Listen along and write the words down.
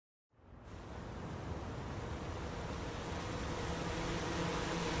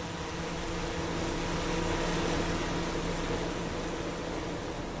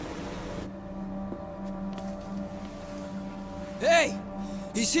Hey!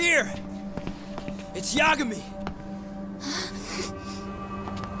 He's here! It's Yagami!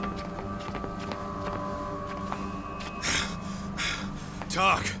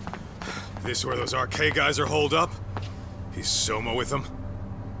 Talk. This where those arcade guys are holed up? He's Soma with them?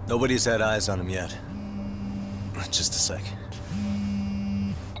 Nobody's had eyes on him yet. Just a sec.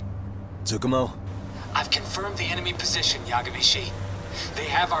 Tsukumo? I've confirmed the enemy position, Yagami-shi. They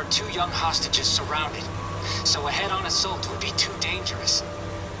have our 2 young hostages surrounded, so a head-on assault would be too dangerous.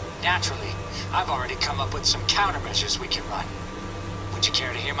 Naturally, I've already come up with some countermeasures we can run. Would you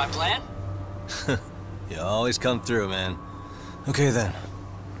care to hear my plan? You always come through, man. Okay then.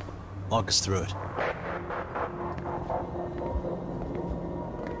 Walk us through it.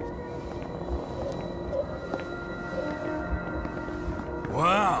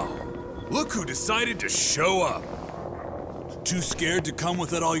 Wow. Look who decided to show up. Too scared to come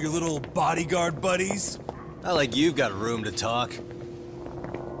without all your little bodyguard buddies? Not like you've got room to talk.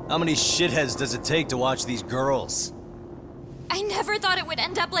 How many shitheads does it take to watch these girls? I never thought it would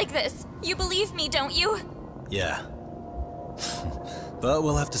end up like this. You believe me, don't you? Yeah. But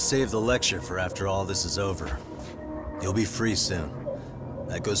we'll have to save the lecture for after all this is over. You'll be free soon.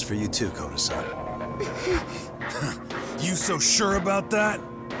 That goes for you too, Kondo-san. You so sure about that?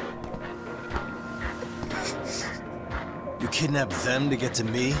 You kidnapped them to get to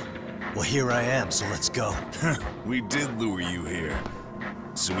me? Well, here I am, so let's go. We did lure you here,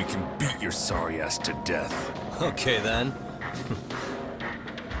 so we can beat your sorry ass to death. Okay, then.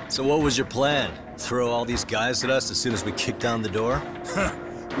 So what was your plan? Throw all these guys at us as soon as we kick down the door?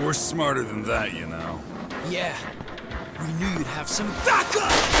 We're smarter than that, you know. Yeah. We knew you'd have some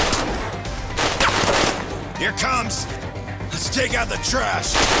backup! Here comes! Let's take out the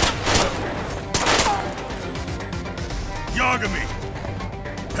trash! Yagami!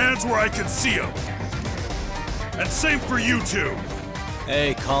 Hands where I can see them! And same for you two!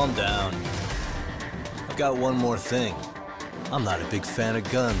 Hey, calm down. I've got one more thing. I'm not a big fan of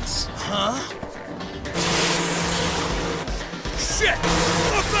guns. Huh? Shit!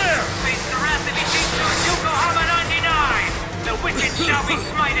 Up there! Face the wrath of Ishikawa Yokohama 99! The wicked shall be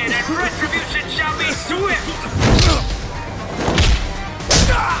smited and retribution shall be swift!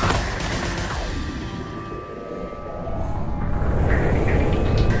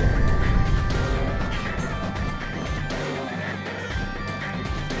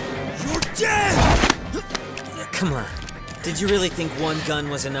 You're dead! Come on. Did you really think one gun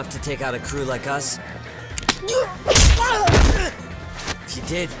was enough to take out a crew like us? If you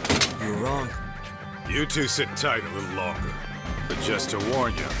did, you were wrong. You two sit tight a little longer. But just to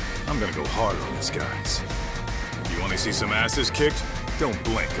warn you, I'm gonna go hard on these guys. You wanna see some asses kicked? Don't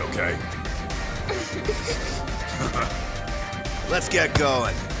blink, okay? Let's get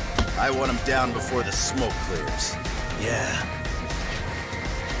going. I want him down before the smoke clears. Yeah.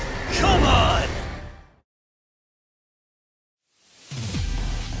 Come on!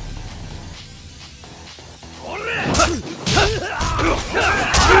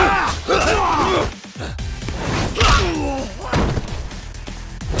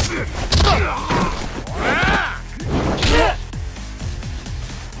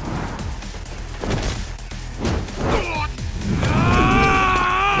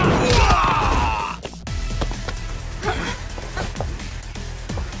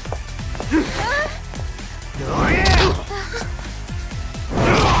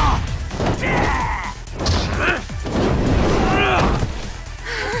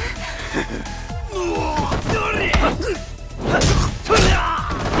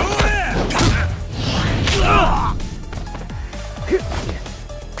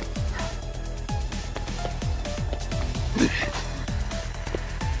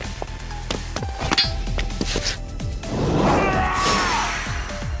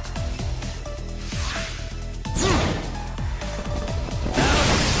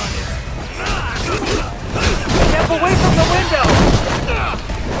 Away from the window!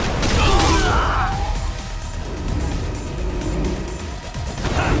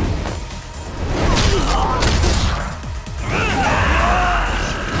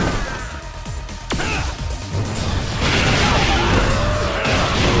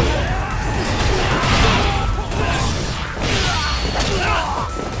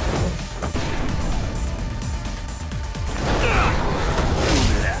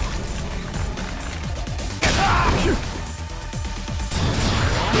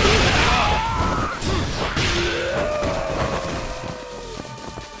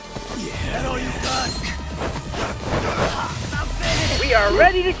 We are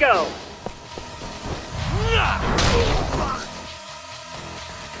ready to go!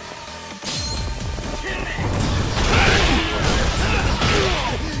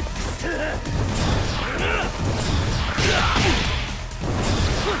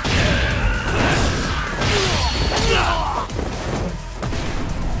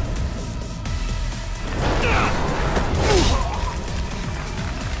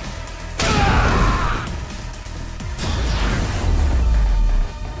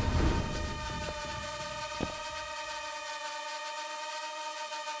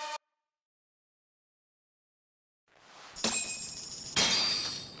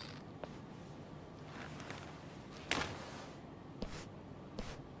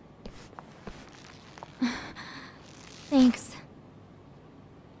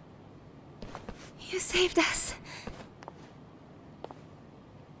 saved us.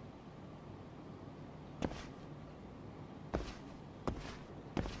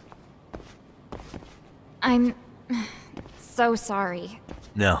 I'm so sorry.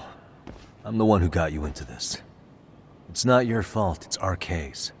 No. I'm the one who got you into this. It's not your fault, it's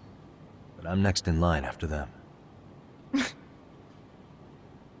RK's. But I'm next in line after them.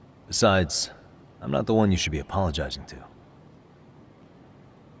 Besides, I'm not the one you should be apologizing to.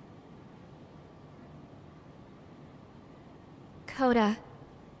 Koda,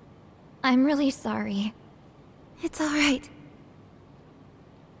 I'm really sorry. It's all right.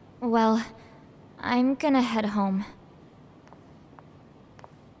 Well, I'm gonna head home.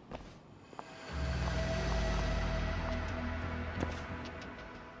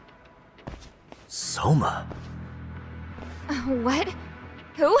 Soma? What?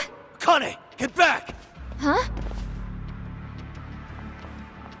 Who? Kane, get back! Huh?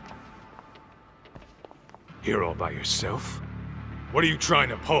 Here all by yourself? What are you trying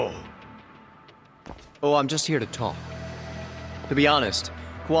to pull? Oh, I'm just here to talk. To be honest,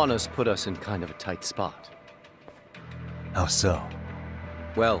 Kuwano's put us in kind of a tight spot. How so?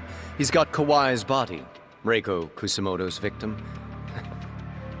 Well, he's got Kawai's body, Reiko Kusamoto's victim,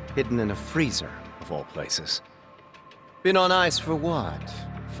 hidden in a freezer, of all places. Been on ice for what,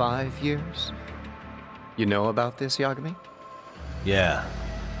 5 years? You know about this, Yagami? Yeah.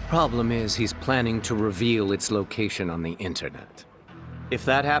 Problem is, he's planning to reveal its location on the internet. If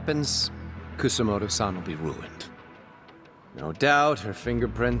that happens, Kusamoto-san will be ruined. No doubt her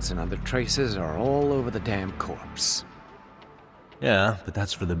fingerprints and other traces are all over the damn corpse. Yeah, but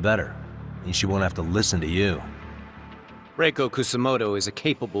that's for the better. Means she won't have to listen to you. Reiko Kusamoto is a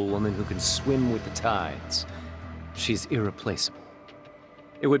capable woman who can swim with the tides. She's irreplaceable.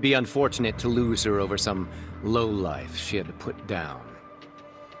 It would be unfortunate to lose her over some lowlife she had to put down.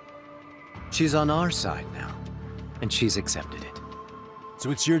 She's on our side now, and she's accepted it.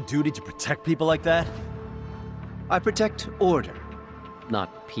 So it's your duty to protect people like that? I protect order,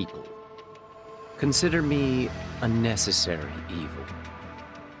 not people. Consider me a necessary evil.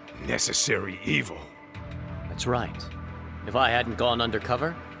 Necessary evil? That's right. If I hadn't gone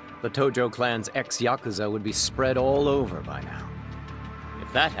undercover, the Tojo clan's ex-Yakuza would be spread all over by now.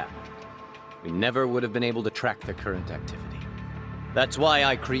 If that happened, we never would have been able to track their current activity. That's why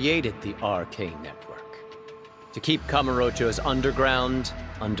I created the RK network. To keep Kamurocho's underground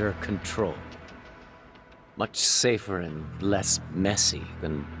under control. Much safer and less messy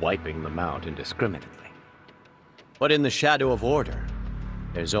than wiping them out indiscriminately. But in the shadow of order,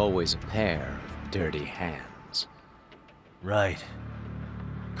 there's always a pair of dirty hands. Right.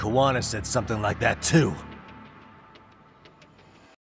 Kuwana said something like that too.